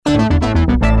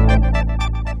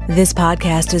This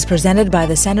podcast is presented by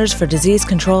the Centers for Disease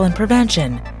Control and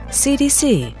Prevention.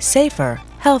 CDC, safer,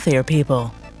 healthier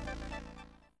people.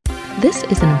 This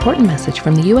is an important message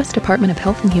from the U.S. Department of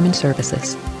Health and Human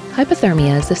Services.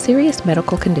 Hypothermia is a serious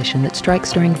medical condition that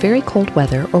strikes during very cold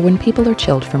weather or when people are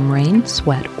chilled from rain,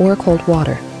 sweat, or cold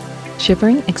water.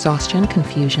 Shivering, exhaustion,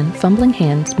 confusion, fumbling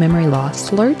hands, memory loss,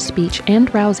 slurred speech, and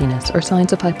drowsiness are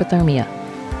signs of hypothermia.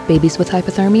 Babies with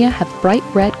hypothermia have bright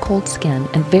red, cold skin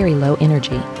and very low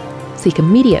energy. Seek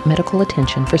immediate medical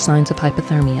attention for signs of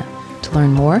hypothermia. To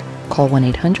learn more, call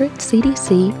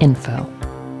 1-800-CDC-INFO.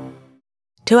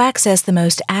 To access the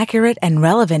most accurate and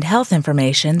relevant health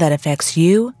information that affects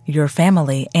you, your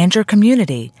family, and your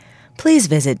community, please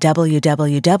visit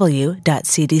www.cdc.gov.